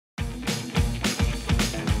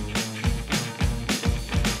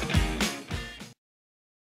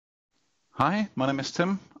Hi, my name is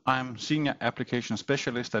Tim. I'm Senior Application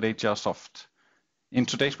Specialist at HRsoft. In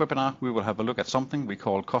today's webinar, we will have a look at something we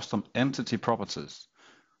call custom entity properties.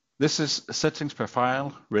 This is settings per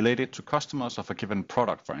file related to customers of a given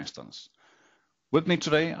product, for instance. With me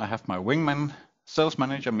today, I have my wingman, Sales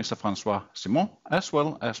Manager, Mr. Francois Simon, as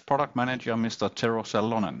well as Product Manager, Mr. Tero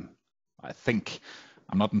Salonen. I think.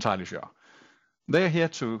 I'm not entirely sure. They're here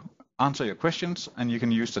to answer your questions, and you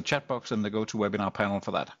can use the chat box in the GoToWebinar panel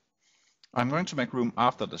for that. I'm going to make room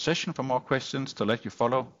after the session for more questions to let you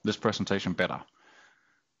follow this presentation better.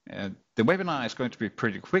 The webinar is going to be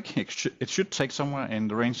pretty quick. It should take somewhere in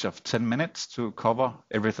the range of 10 minutes to cover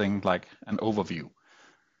everything like an overview.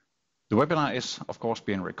 The webinar is, of course,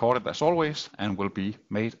 being recorded as always and will be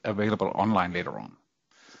made available online later on.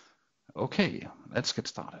 Okay, let's get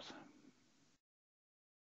started.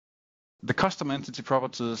 The custom entity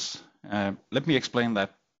properties, let me explain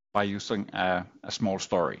that by using a small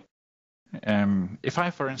story. If I,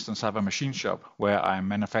 for instance, have a machine shop where I'm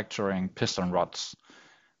manufacturing piston rods,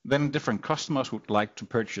 then different customers would like to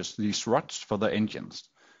purchase these rods for their engines.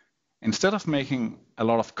 Instead of making a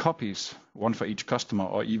lot of copies, one for each customer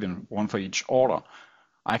or even one for each order,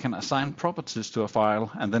 I can assign properties to a file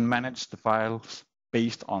and then manage the files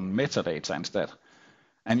based on metadata instead.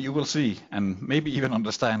 And you will see, and maybe even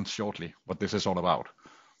understand shortly, what this is all about.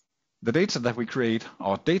 The data that we create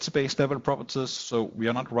are database level properties, so we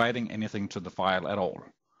are not writing anything to the file at all.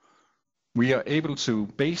 We are able to,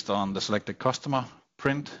 based on the selected customer,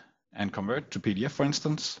 print and convert to PDF, for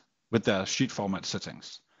instance, with their sheet format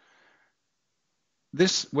settings.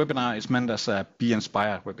 This webinar is meant as a Be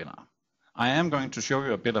Inspired webinar. I am going to show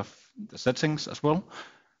you a bit of the settings as well,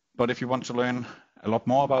 but if you want to learn a lot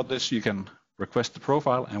more about this, you can request the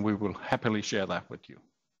profile and we will happily share that with you.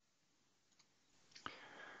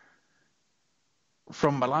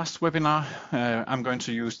 From my last webinar, I'm going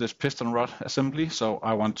to use this piston rod assembly, so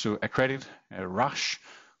I want to accredit Raj,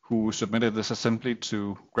 who submitted this assembly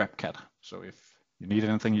to GrabCAD. So if you need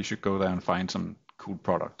anything, you should go there and find some cool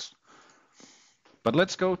products. But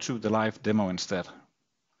let's go to the live demo instead.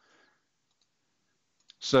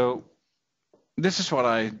 So this is what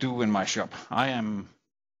I do in my shop. I am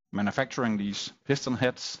manufacturing these piston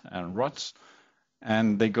heads and rods,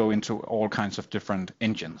 and they go into all kinds of different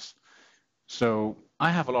engines. So I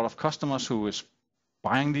have a lot of customers who is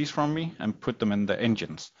buying these from me and put them in the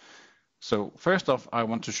engines. So first off, I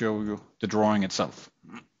want to show you the drawing itself.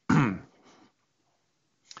 Now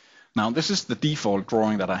this is the default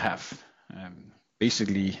drawing that I have.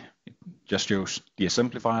 Basically, it just shows the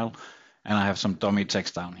assembly file, and I have some dummy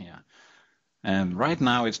text down here. And right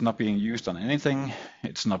now it's not being used on anything.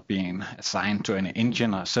 It's not being assigned to any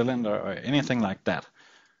engine or cylinder or anything like that.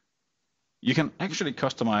 You can actually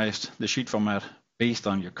customize the sheet format based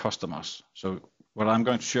on your customers. So what I'm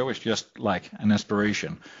going to show is just like an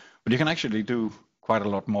inspiration, but you can actually do quite a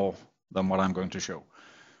lot more than what I'm going to show.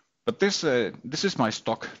 But this is my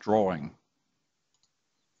stock drawing.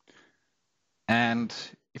 And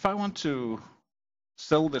if I want to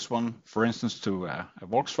sell this one, for instance, to a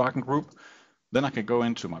Volkswagen group, then I can go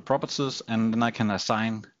into my properties and then I can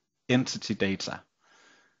assign entity data.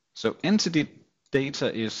 So entity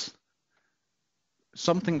data is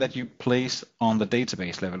something that you place on the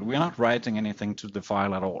database level. We are not writing anything to the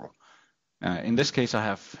file at all. In this case, I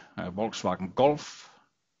have a Volkswagen Golf,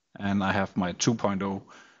 and I have my 2.0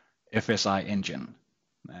 FSI engine.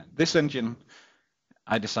 This engine,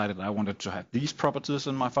 I decided I wanted to have these properties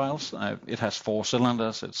in my files. It has 4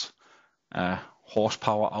 cylinders. It's a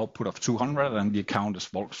horsepower output of 200, and the account is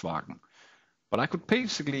Volkswagen. But I could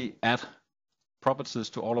basically add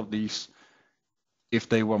properties to all of these if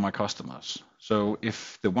they were my customers. So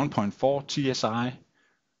if the 1.4 TSI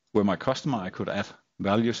were my customer, I could add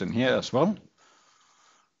values in here as well,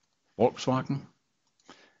 Volkswagen.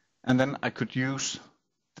 And then I could use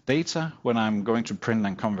the data when I'm going to print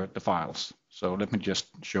and convert the files. So let me just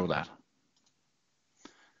show that.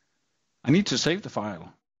 I need to save the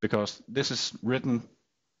file because this is written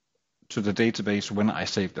to the database when I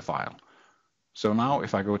save the file. So now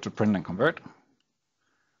if I go to print and convert,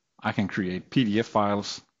 I can create PDF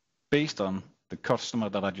files based on the customer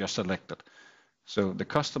that I just selected. So the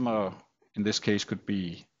customer in this case could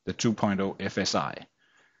be the 2.0 FSI.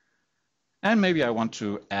 And maybe I want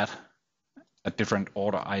to add a different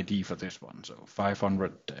order ID for this one. So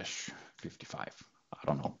 500-55, I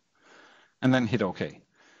don't know. And then hit OK.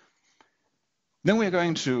 Then we are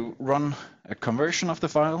going to run a conversion of the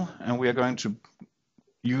file, and we are going to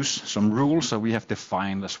use some rules that we have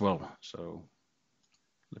defined as well. So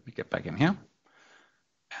let me get back in here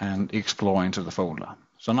and explore into the folder.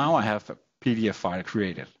 So now I have a PDF file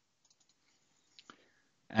created.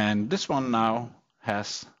 And this one now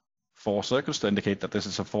has 4 circles to indicate that this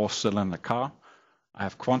is a 4-cylinder car. I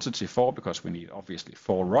have quantity 4 because we need obviously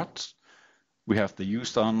 4 rods. We have the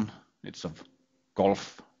used on, it's of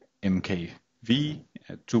Golf MKV, 2.0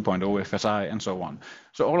 FSI, and so on.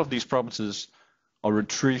 So all of these properties are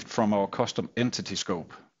retrieved from our custom entity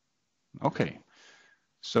scope. Okay,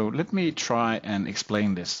 so let me try and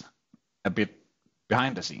explain this a bit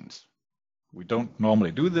behind the scenes. We don't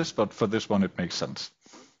normally do this, but for this one it makes sense.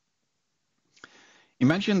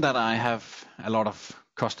 Imagine that I have a lot of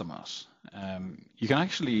customers. You can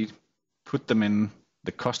actually put them in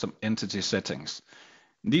the custom entity settings.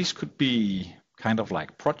 These could be kind of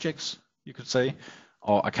like projects, you could say,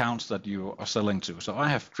 or accounts that you are selling to. So I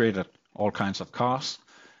have created all kinds of cars,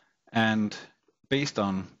 and based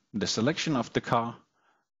on the selection of the car,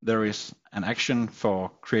 there is an action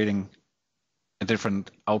for creating a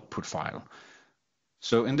different output file.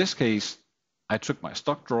 So in this case, I took my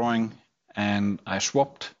stock drawing and I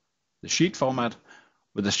swapped the sheet format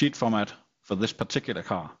with the sheet format for this particular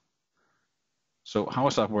car. So how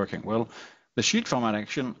is that working? Well, the sheet format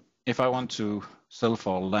action, if I want to sell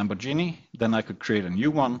for Lamborghini, then I could create a new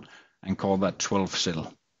one and call that 12-cylinder.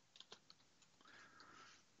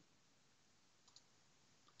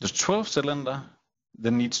 The 12-cylinder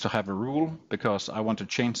then needs to have a rule because I want to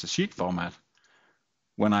change the sheet format.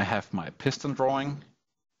 When I have my piston drawing,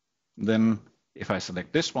 then if I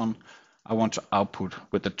select this one, I want to output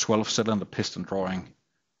with the 12-cylinder piston drawing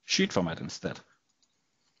sheet format instead.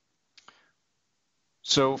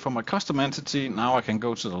 So for my custom entity, now I can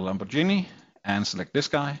go to the Lamborghini and select this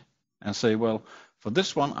guy and say, well, for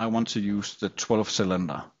this one, I want to use the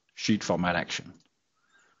 12-cylinder sheet format action.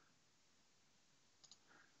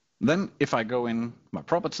 Then if I go in my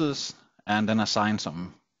properties and then assign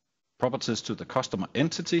some properties to the customer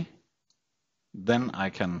entity, then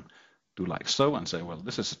I can do like so and say, well,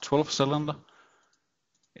 this is a 12-cylinder.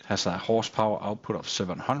 It has a horsepower output of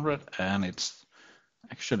 700 and it's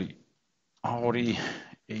actually Audi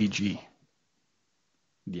AG.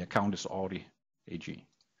 The account is Audi AG.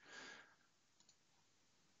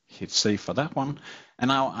 Hit save for that one. And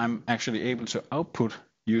now I'm actually able to output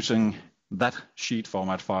using that sheet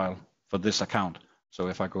format file for this account. So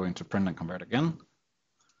if I go into print and convert again,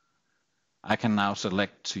 I can now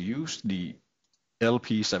select to use the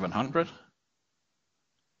LP700,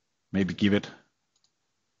 maybe give it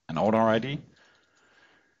an order ID.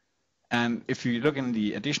 And if you look in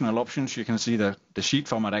the additional options, you can see that the sheet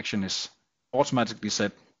format action is automatically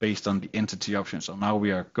set based on the entity option. So now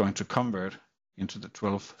we are going to convert into the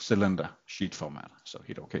 12-cylinder sheet format. So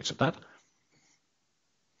hit OK to that.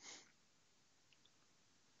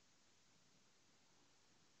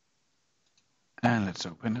 And let's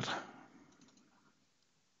open it.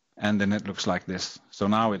 And then it looks like this. So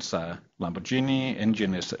now it's a Lamborghini,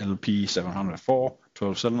 engine is LP704,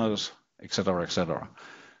 12 cylinders, etc., etc.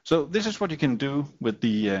 So this is what you can do with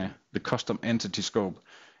the custom entity scope.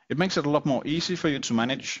 It makes it a lot more easy for you to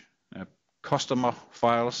manage customer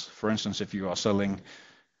files. For instance, if you are selling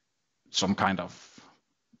some kind of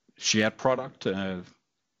shared product,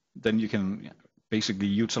 then you can basically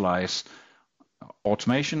utilize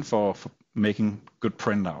automation for making good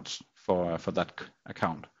printouts for that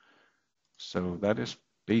account. So that is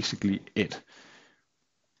basically it.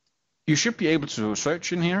 You should be able to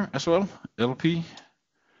search in here as well, LP.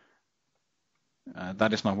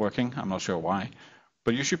 That is not working, I'm not sure why.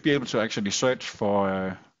 But you should be able to actually search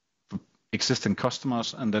for existing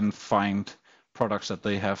customers and then find products that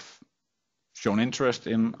they have shown interest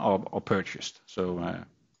in or purchased. So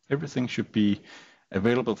everything should be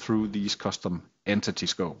available through these custom entity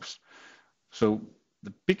scopes. So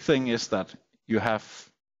the big thing is that you have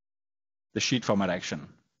the sheet format action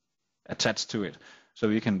attached to it. So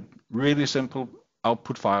you can really simple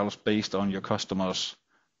output files based on your customer's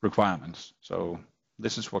requirements. So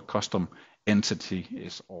this is what custom entity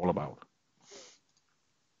is all about.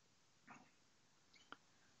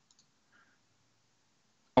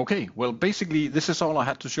 Okay, well, basically this is all I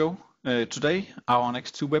had to show today. Our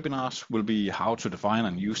next 2 webinars will be how to define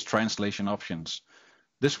and use translation options.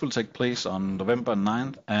 This will take place on November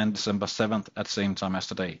 9th and December 7th at the same time as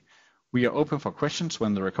today. We are open for questions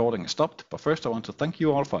when the recording is stopped, but first I want to thank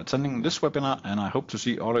you all for attending this webinar, and I hope to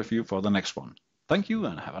see all of you for the next one. Thank you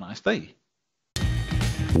and have a nice day.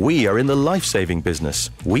 We are in the life-saving business.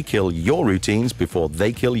 We kill your routines before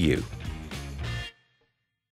they kill you.